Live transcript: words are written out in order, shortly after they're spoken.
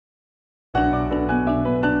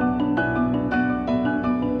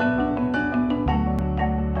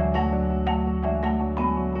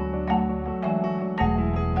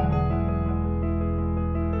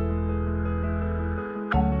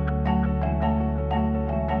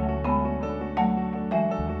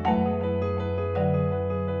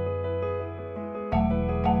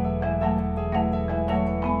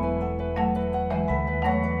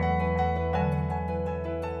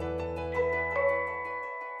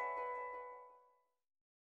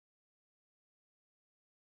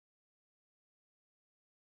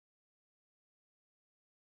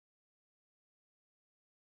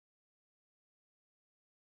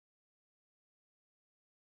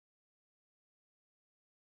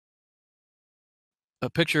a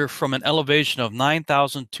picture from an elevation of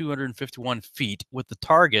 9,251 feet with the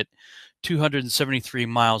target 273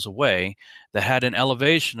 miles away that had an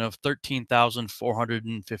elevation of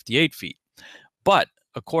 13,458 feet. But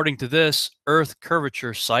according to this Earth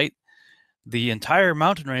curvature site, the entire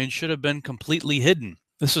mountain range should have been completely hidden.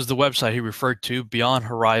 This is the website he referred to, Beyond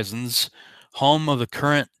Horizons, home of the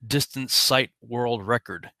current distance site world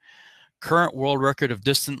record. Current world record of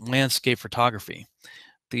distant landscape photography.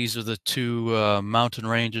 These are the two mountain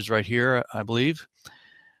ranges right here, I believe.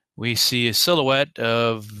 We see a silhouette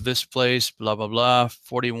of this place, blah, blah, blah,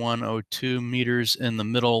 4102 meters in the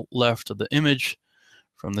middle left of the image.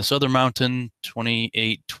 From this other mountain,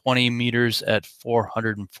 2820 meters at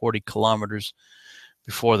 440 kilometers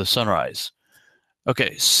before the sunrise.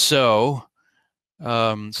 Okay, so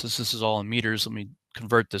since this is all in meters, let me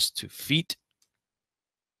convert this to feet.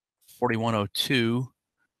 4102,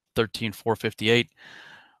 13,458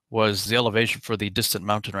 was the elevation for the distant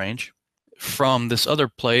mountain range. From this other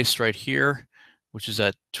place right here, which is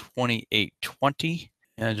at 2820,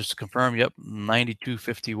 and just to confirm, yep,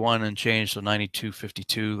 9251 and change, so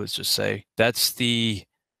 9252, let's just say. That's the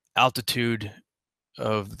altitude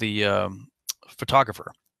of the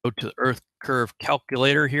photographer. Go to the Earth curve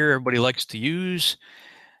calculator here, everybody likes to use.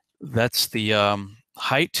 That's the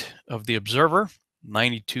height of the observer,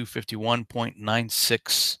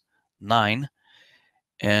 9251.969,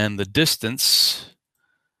 and the distance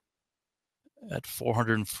at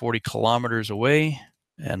 440 kilometers away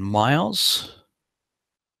and miles,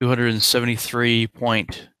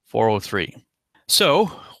 273.403.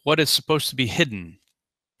 So what is supposed to be hidden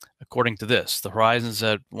according to this? The horizon's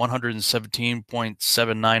at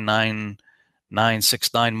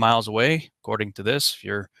 117.799969 miles away, according to this. If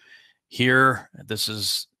you're here, this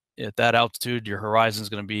is at that altitude, your horizon is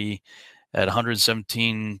going to be at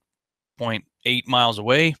 117.8 miles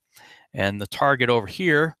away, and the target over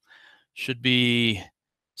here should be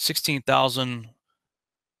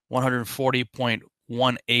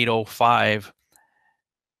 16,140.1805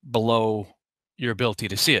 below your ability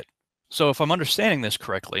to see it. So if I'm understanding this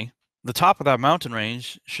correctly, the top of that mountain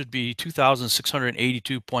range should be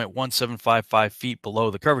 2,682.1755 feet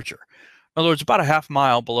below the curvature. In other words, about a half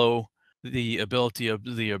mile below the ability of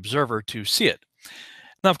the observer to see it.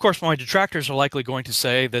 Now, of course, my detractors are likely going to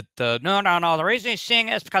say that, no, the reason he's seeing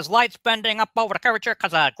it is because light's bending up over the curvature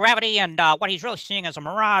because of gravity, and what he's really seeing is a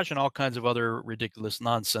mirage and all kinds of other ridiculous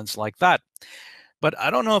nonsense like that. But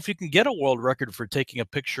I don't know if you can get a world record for taking a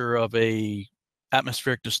picture of a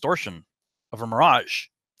atmospheric distortion of a mirage.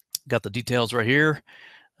 Got the details right here.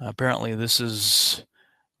 Apparently, this is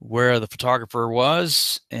where the photographer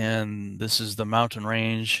was, and this is the mountain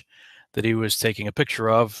range that he was taking a picture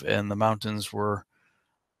of, and the mountains were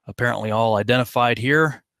apparently all identified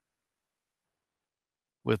here,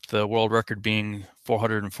 with the world record being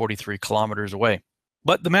 443 kilometers away.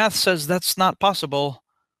 But the math says that's not possible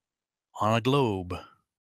on a globe.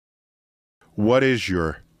 What is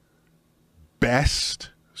your best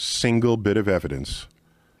single bit of evidence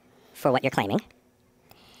for what you're claiming?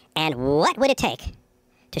 And what would it take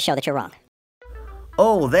to show that you're wrong?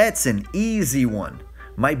 Oh, that's an easy one.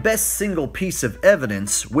 My best single piece of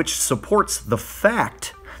evidence which supports the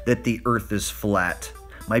fact that the Earth is flat.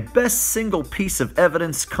 My best single piece of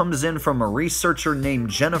evidence comes in from a researcher named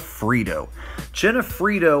Jenna Frito. Jenna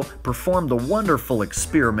Frito performed a wonderful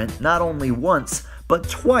experiment not only once, but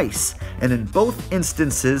twice, and in both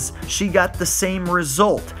instances, she got the same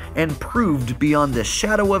result and proved beyond a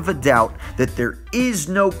shadow of a doubt that there is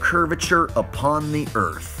no curvature upon the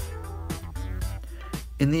Earth.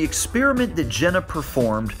 In the experiment that Jenna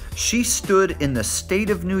performed, she stood in the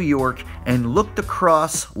state of New York and looked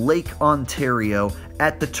across Lake Ontario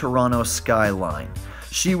at the Toronto skyline.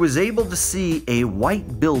 She was able to see a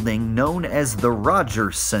white building known as the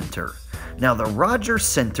Rogers Centre. Now, the Rogers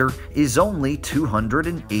Centre is only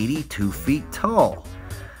 282 feet tall.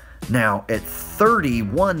 Now, at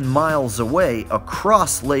 31 miles away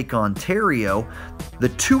across Lake Ontario, the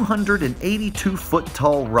 282-foot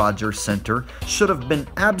tall Rogers Centre should have been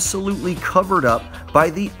absolutely covered up by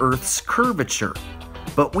the Earth's curvature.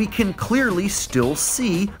 But we can clearly still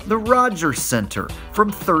see the Rogers Centre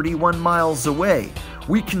from 31 miles away.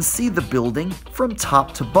 We can see the building from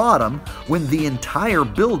top to bottom when the entire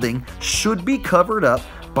building should be covered up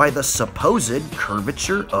by the supposed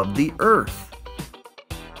curvature of the Earth.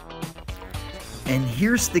 And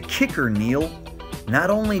here's the kicker, Neil. Not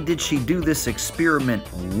only did she do this experiment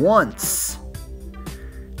once,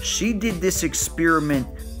 she did this experiment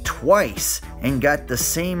twice and got the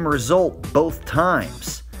same result both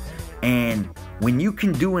times. And when you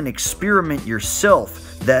can do an experiment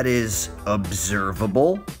yourself that is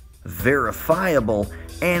observable, verifiable,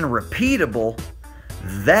 and repeatable,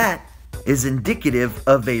 that is indicative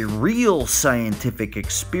of a real scientific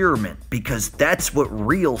experiment, because that's what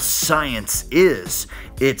real science is.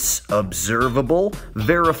 It's observable,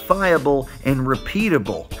 verifiable, and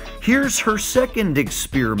repeatable. Here's her second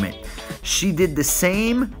experiment. She did the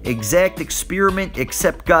same exact experiment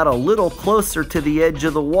except got a little closer to the edge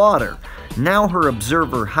of the water. Now her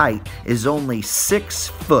observer height is only 6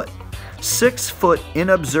 foot. 6 foot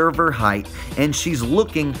in observer height, and she's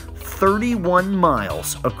looking 31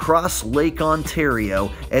 miles across Lake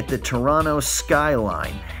Ontario at the Toronto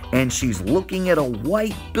skyline, and she's looking at a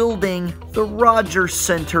white building, the Rogers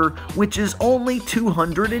Centre, which is only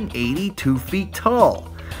 282 feet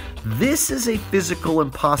tall. This is a physical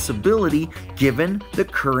impossibility given the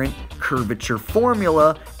current curvature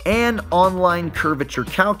formula and online curvature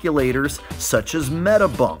calculators such as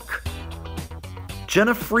Metabunk.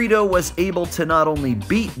 Jenna Frito was able to not only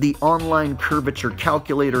beat the online curvature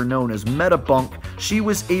calculator known as Metabunk, she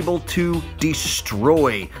was able to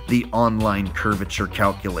destroy the online curvature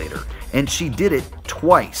calculator. And she did it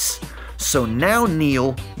twice. So now,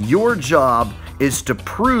 Neil, your job is to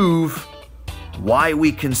prove why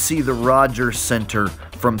we can see the Rogers Centre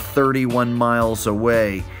from 31 miles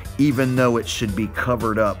away, even though it should be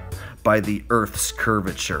covered up by the Earth's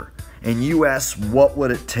curvature. And you ask, what would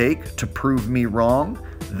it take to prove me wrong?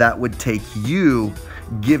 That would take you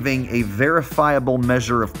giving a verifiable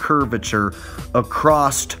measure of curvature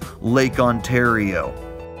across Lake Ontario.